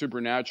amazing and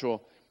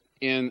supernatural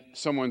in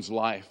someone's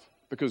life,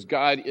 because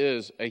God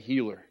is a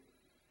healer.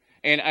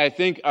 And I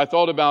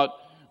thought about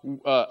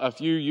a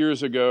few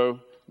years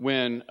ago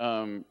when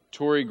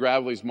Tori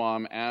Gravely's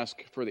mom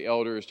asked for the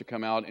elders to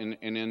come out and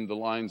in the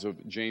lines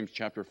of James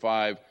chapter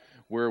 5,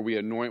 where we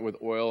anoint with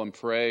oil and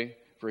pray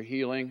for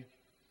healing.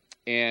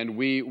 And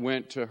we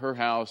went to her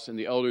house, and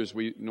the elders,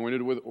 we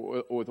anointed with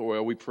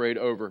oil, we prayed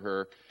over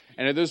her.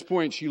 And at this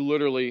point, she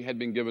literally had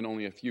been given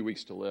only a few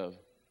weeks to live.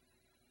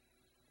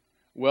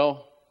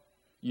 Well,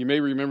 you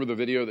may remember the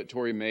video that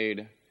Tori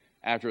made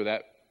after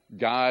that.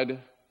 God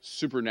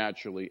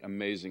supernaturally,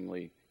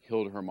 amazingly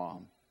healed her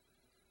mom.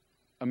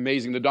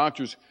 Amazing. The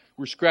doctors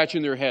were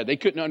scratching their head. They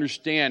couldn't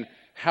understand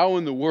how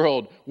in the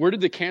world, where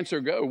did the cancer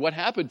go? What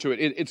happened to it?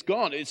 It's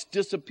gone. It's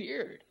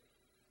disappeared.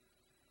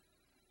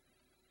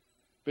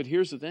 But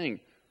here's the thing.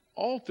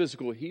 All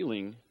physical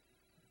healing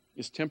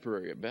is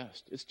temporary at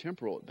best. It's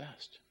temporal at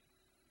best.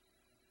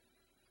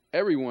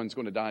 Everyone's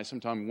going to die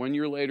sometime. 1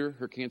 year later,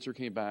 her cancer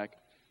came back.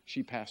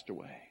 She passed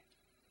away.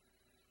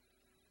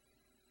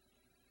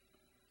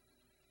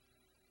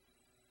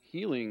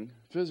 Healing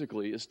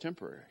physically is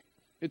temporary.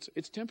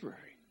 It's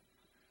temporary.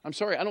 I'm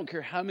sorry, I don't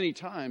care how many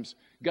times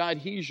God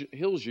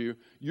heals you,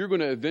 you're going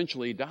to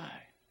eventually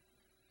die.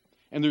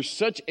 And there's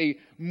such a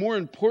more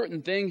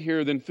important thing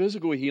here than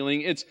physical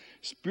healing. It's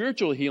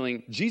spiritual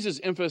healing. Jesus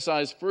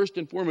emphasized first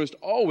and foremost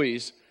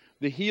always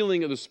the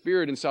healing of the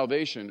spirit and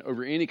salvation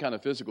over any kind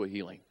of physical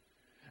healing.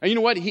 And you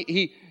know what?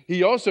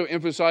 He also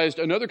emphasized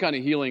another kind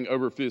of healing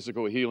over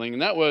physical healing,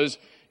 and that was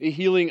a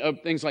healing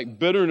of things like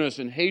bitterness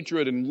and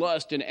hatred and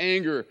lust and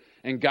anger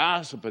and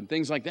gossip and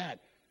things like that.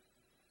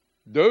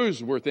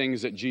 Those were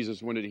things that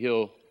Jesus wanted to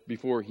heal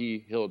before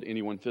he healed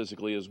anyone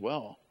physically as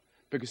well,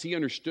 because he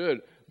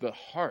understood the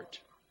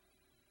heart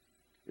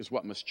is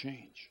what must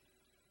change.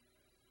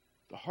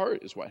 The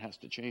heart is what has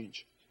to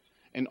change.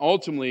 And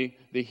ultimately,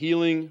 the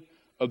healing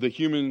of the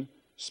human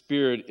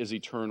spirit is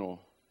eternal,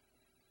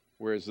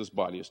 whereas this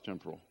body is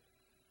temporal.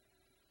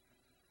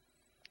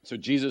 So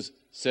Jesus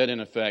said, in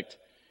effect,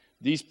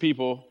 these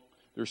people,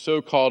 they're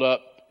so caught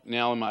up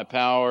now in my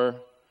power,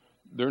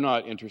 they're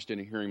not interested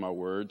in hearing my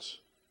words.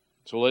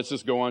 So let's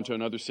just go on to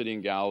another city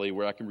in Galilee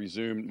where I can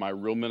resume my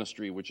real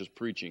ministry, which is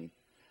preaching,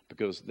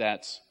 because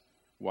that's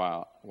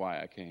why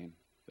I came.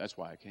 That's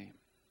why I came.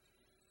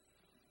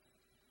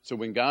 So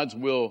when God's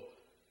will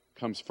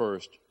comes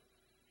first,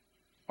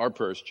 our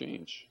prayers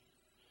change.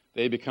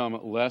 They become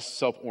less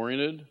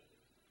self-oriented,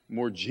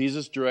 more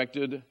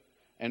Jesus-directed,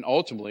 and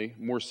ultimately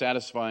more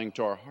satisfying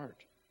to our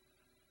heart.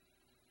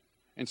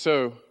 And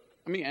so,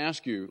 let me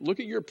ask you, look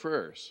at your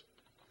prayers.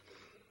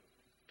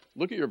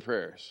 Look at your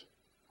prayers.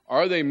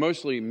 Are they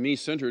mostly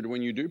me-centered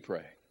when you do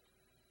pray?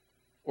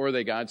 Or are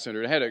they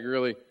God-centered? I had a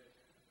really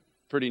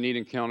pretty neat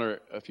encounter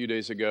a few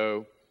days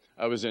ago.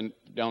 I was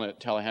down at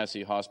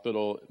Tallahassee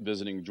Hospital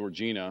visiting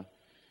Georgina,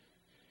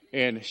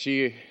 and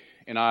she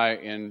and I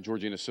and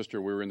Georgina's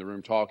sister, we were in the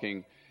room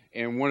talking,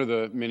 and one of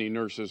the many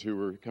nurses who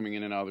were coming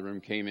in and out of the room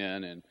came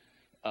in,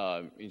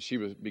 and she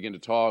began to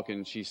talk,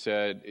 and she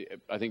said,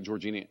 I think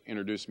Georgina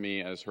introduced me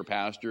as her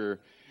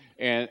pastor,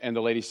 and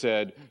the lady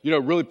said,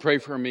 really pray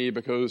for me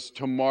because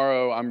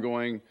tomorrow I'm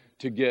going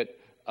to get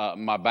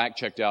my back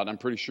checked out. I'm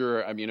pretty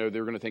sure, they're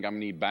going to think I'm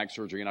going to need back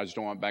surgery, and I just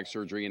don't want back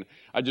surgery. And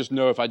I just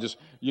know if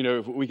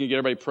we can get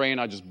everybody praying,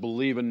 I just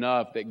believe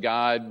enough that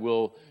God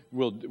will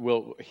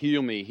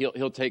heal me.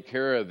 He'll take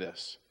care of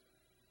this.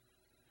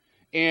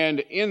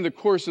 And in the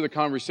course of the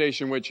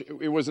conversation, which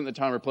it wasn't the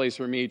time or place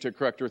for me to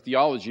correct her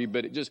theology,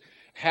 but it just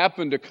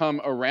happened to come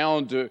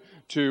around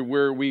to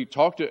where we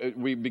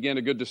began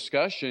a good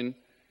discussion.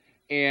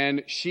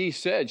 And she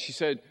said,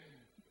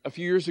 a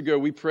few years ago,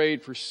 we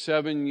prayed for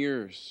 7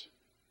 years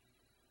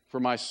for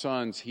my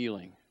son's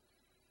healing,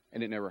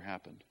 and it never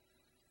happened.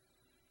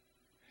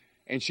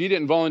 And she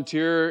didn't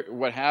volunteer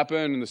what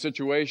happened in the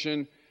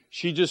situation.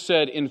 She just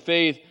said, in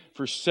faith,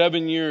 for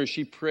 7 years,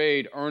 she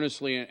prayed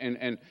earnestly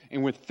and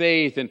with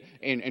faith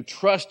and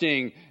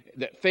trusting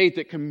that faith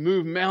that can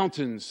move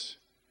mountains,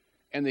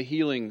 and the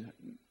healing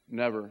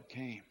never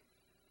came.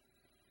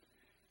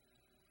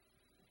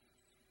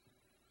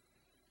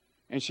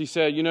 And she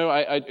said,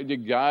 I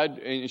did God,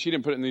 and she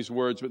didn't put it in these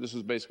words, but this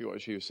is basically what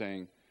she was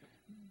saying.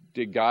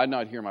 Did God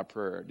not hear my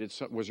prayer?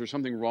 Was there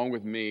something wrong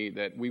with me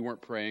that we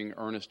weren't praying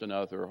earnest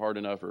enough or hard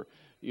enough or,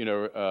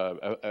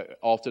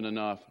 often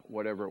enough,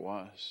 whatever it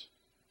was?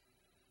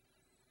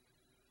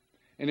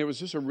 And it was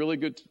just a really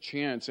good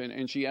chance.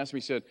 And she asked me,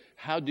 said,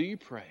 how do you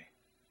pray?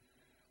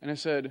 And I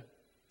said,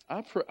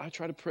 I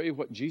try to pray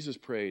what Jesus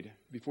prayed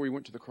before he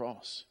went to the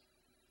cross.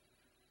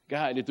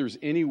 God, if there's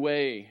any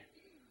way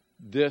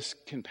this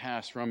can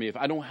pass from me, if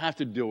I don't have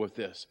to deal with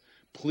this,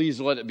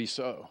 please let it be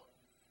so.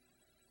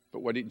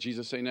 But what did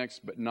Jesus say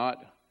next? But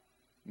not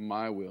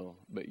my will,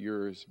 but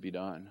yours be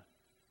done.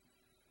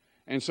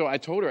 And so I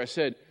told her, I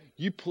said,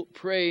 you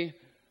pray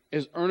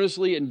as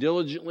earnestly and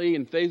diligently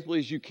and faithfully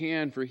as you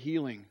can for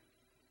healing.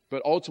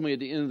 But ultimately, at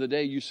the end of the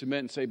day, you submit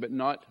and say, but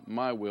not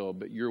my will,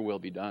 but your will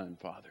be done,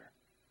 Father.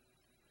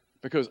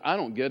 Because I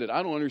don't get it.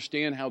 I don't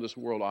understand how this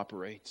world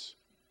operates.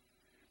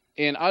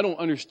 And I don't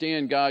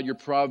understand, God, your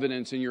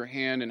providence and your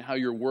hand and how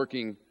you're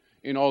working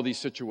in all these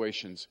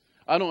situations.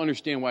 I don't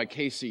understand why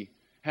Casey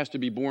has to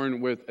be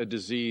born with a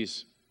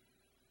disease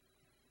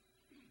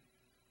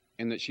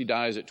and that she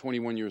dies at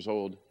 21 years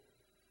old.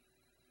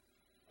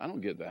 I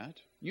don't get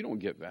that. You don't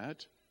get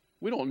that.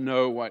 We don't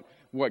know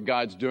what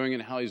God's doing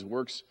and how he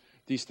works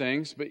these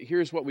things. But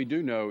here's what we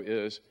do know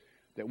is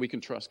that we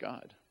can trust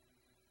God.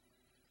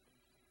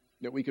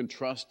 That we can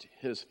trust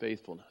his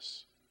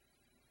faithfulness.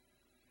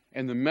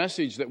 And the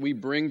message that we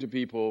bring to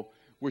people,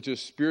 which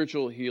is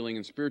spiritual healing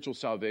and spiritual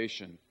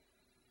salvation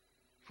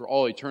for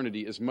all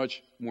eternity, is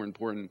much more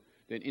important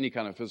than any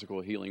kind of physical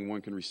healing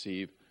one can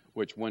receive,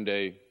 which one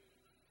day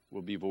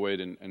will be void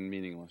and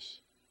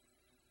meaningless.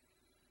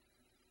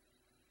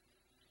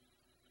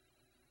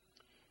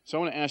 So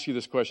I want to ask you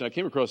this question. I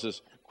came across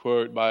this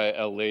quote by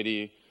a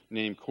lady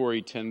named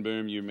Corrie ten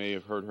Boom. You may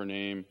have heard her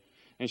name.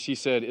 And she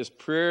said, is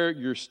prayer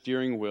your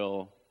steering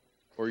wheel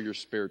or your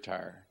spare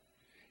tire?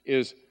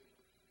 Is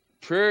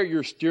prayer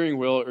your steering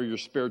wheel or your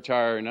spare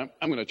tire? And I'm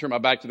going to turn my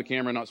back to the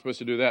camera. I'm not supposed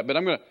to do that. But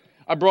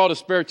I brought a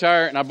spare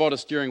tire and I brought a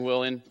steering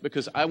wheel in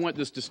because I want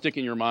this to stick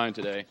in your mind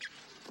today.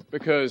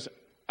 Because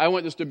I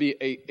want this to be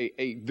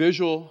a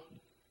visual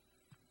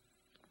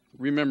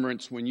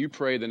remembrance when you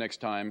pray the next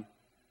time.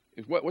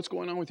 What's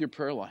going on with your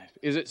prayer life?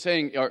 Is it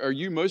saying, are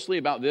you mostly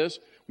about this?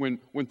 When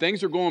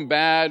things are going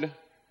bad,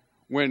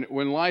 when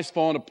life's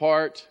falling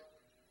apart,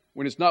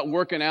 when it's not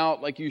working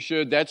out like you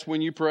should, that's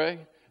when you pray?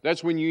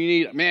 That's when you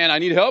need, I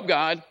need help,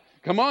 God.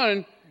 Come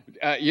on.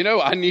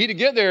 I need to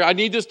get there. I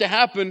need this to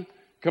happen.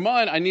 Come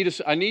on, I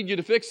need you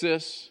to fix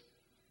this.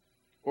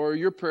 Or are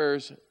your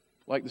prayers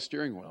like the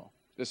steering wheel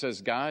that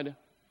says, God,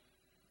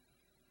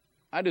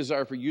 I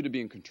desire for you to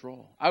be in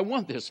control. I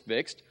want this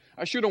fixed.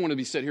 I sure don't want to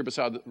be sitting here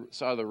beside the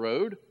side of the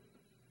road.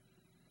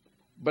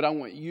 But I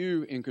want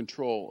you in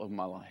control of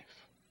my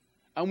life.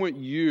 I want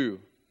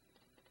you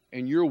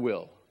and your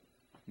will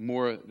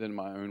more than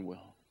my own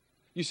will.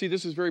 You see,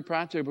 this is very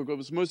practical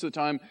because most of the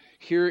time,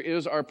 here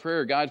is our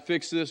prayer. God,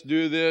 fix this,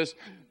 do this,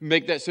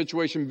 make that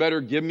situation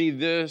better, give me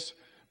this,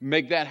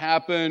 make that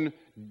happen,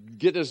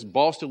 get this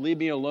boss to leave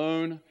me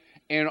alone.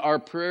 And our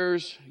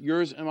prayers,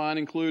 yours and mine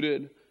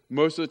included,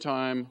 most of the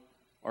time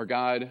are,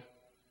 God,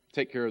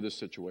 take care of this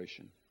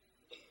situation.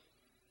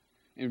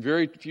 And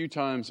very few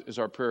times is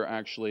our prayer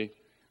actually,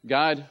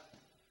 God,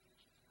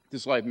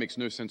 this life makes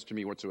no sense to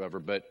me whatsoever,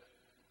 but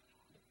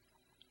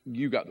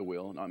you got the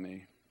will, not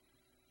me.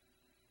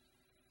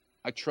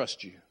 I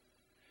trust you.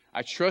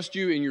 I trust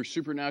you in your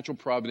supernatural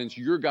providence.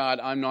 You're God,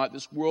 I'm not.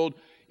 This world,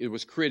 it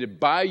was created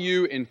by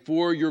you and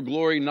for your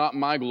glory, not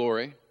my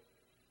glory.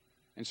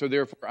 And so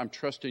therefore, I'm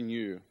trusting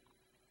you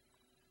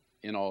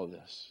in all of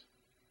this.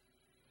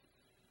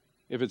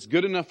 If it's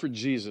good enough for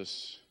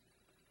Jesus,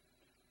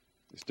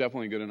 It's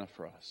definitely good enough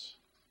for us.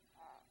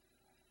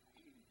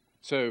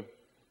 So,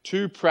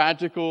 2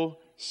 practical,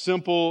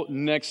 simple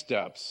next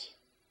steps.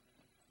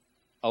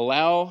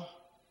 Allow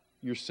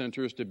your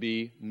centers to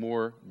be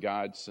more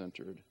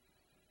God-centered.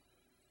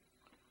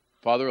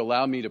 Father,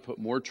 allow me to put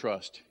more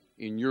trust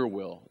in your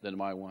will than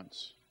my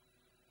wants.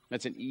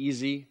 That's an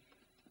easy,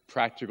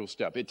 practical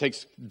step. It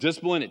takes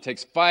discipline, it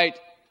takes fight,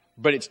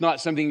 but it's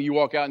not something you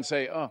walk out and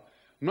say, oh,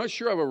 I'm not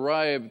sure I've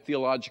arrived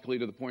theologically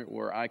to the point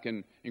where I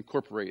can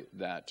incorporate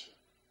that.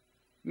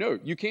 No,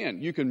 you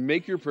can. You can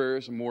make your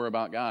prayers more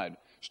about God.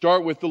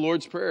 Start with the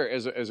Lord's Prayer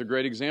as a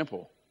great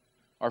example.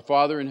 Our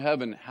Father in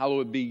heaven,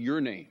 hallowed be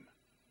your name.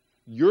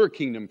 Your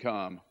kingdom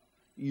come.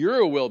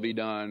 Your will be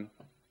done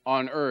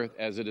on earth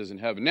as it is in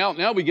heaven.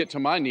 Now we get to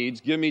my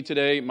needs. Give me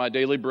today my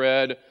daily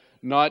bread,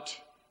 not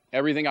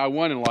everything I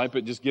want in life,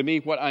 but just give me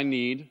what I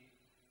need.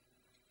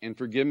 And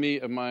forgive me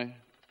of my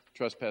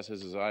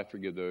trespasses as I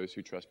forgive those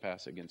who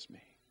trespass against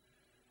me.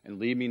 And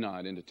lead me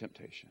not into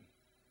temptation,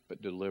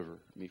 but deliver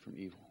me from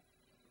evil.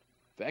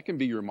 That can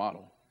be your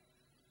model.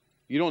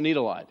 You don't need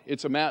a lot.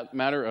 It's a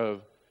matter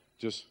of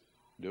just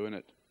doing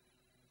it.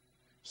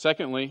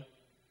 Secondly,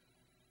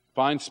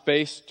 find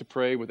space to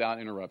pray without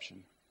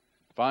interruption.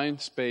 Find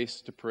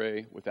space to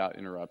pray without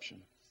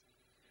interruption.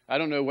 I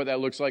don't know what that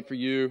looks like for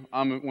you.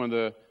 I'm one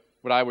of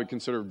what I would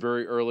consider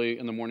very early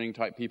in the morning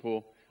type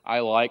people. I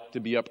like to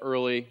be up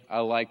early. I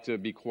like to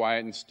be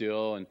quiet and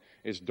still, and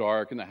it's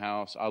dark in the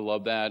house. I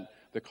love that.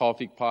 The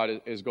coffee pot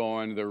is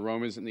going. The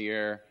aroma's in the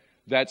air.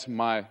 That's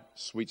my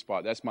sweet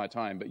spot. That's my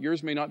time. But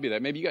yours may not be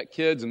that. Maybe you got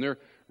kids and they're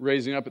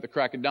raising up at the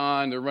crack of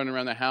dawn. They're running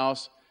around the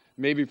house.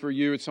 Maybe for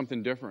you it's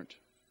something different.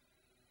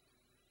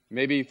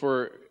 Maybe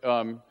for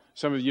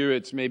some of you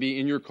it's maybe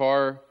in your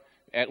car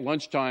at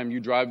lunchtime you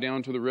drive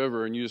down to the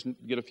river and you just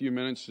get a few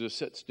minutes to just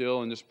sit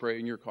still and just pray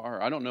in your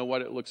car. I don't know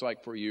what it looks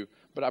like for you,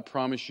 but I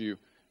promise you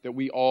that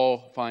we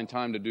all find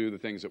time to do the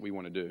things that we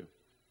want to do.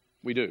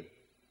 We do.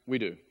 We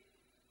do.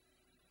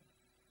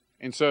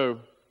 And so,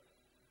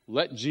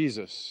 let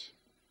Jesus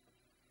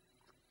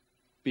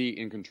be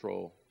in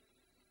control.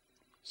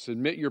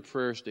 Submit your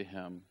prayers to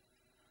Him.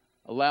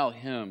 Allow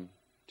Him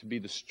to be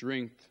the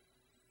strength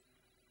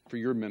for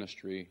your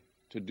ministry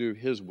to do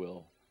His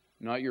will,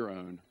 not your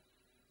own.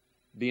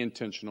 Be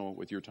intentional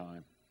with your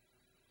time.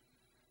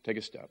 Take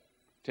a step.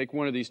 Take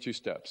one of these 2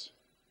 steps.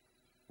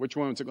 Which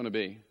one is it going to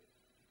be?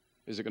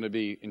 Is it going to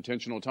be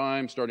intentional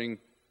time starting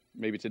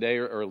maybe today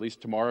or at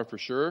least tomorrow for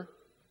sure?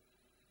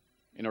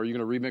 And are you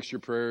going to remix your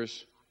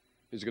prayers?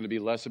 Is it going to be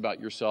less about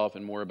yourself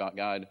and more about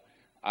God?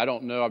 I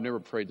don't know. I've never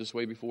prayed this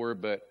way before,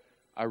 but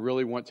I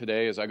really want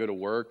today as I go to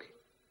work,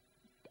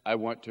 I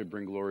want to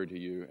bring glory to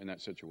you in that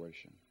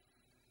situation.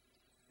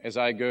 As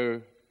I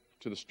go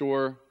to the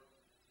store,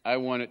 I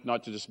want it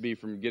not to just be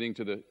from getting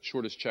to the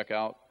shortest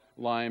checkout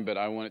line, but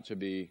I want it to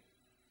be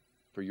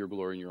for your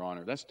glory and your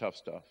honor. That's tough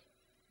stuff.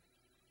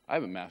 I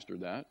haven't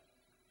mastered that.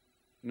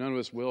 None of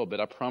us will, but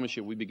I promise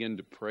you, we begin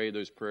to pray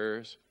those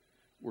prayers,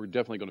 we're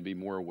definitely going to be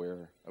more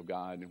aware of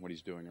God and what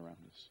He's doing around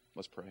us.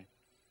 Let's pray.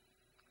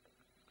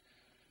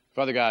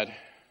 Father God,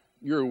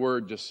 your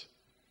word just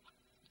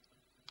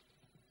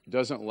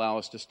doesn't allow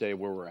us to stay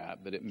where we're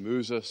at, but it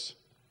moves us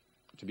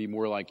to be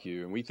more like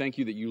you. And we thank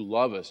you that you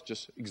love us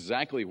just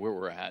exactly where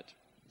we're at,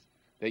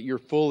 that you're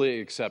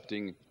fully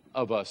accepting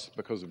of us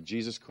because of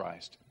Jesus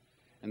Christ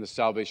and the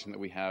salvation that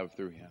we have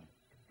through Him.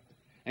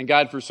 And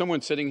God, for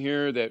someone sitting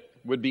here that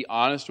would be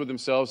honest with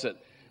themselves that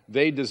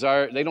they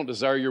don't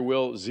desire your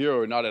will,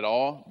 zero, not at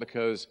all,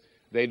 because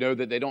they know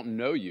that they don't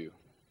know you.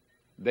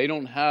 They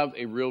don't have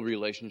a real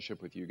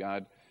relationship with you,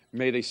 God.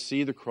 May they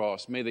see the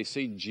cross. May they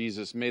see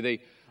Jesus. May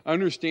they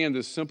understand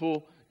the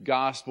simple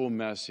gospel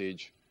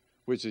message,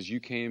 which is you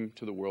came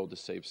to the world to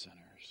save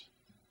sinners.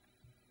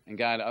 And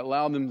God,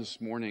 allow them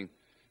this morning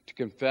to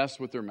confess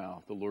with their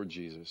mouth the Lord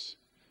Jesus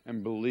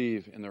and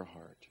believe in their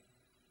heart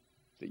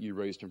that you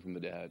raised Him from the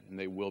dead, and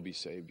they will be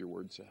saved, your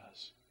word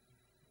says.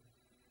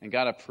 And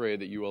God, I pray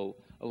that you will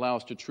allow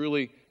us to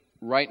truly,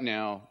 right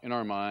now, in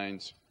our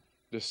minds,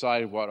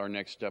 decide what our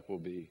next step will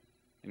be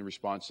in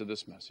response to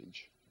this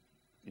message.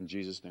 In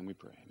Jesus' name we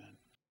pray, amen.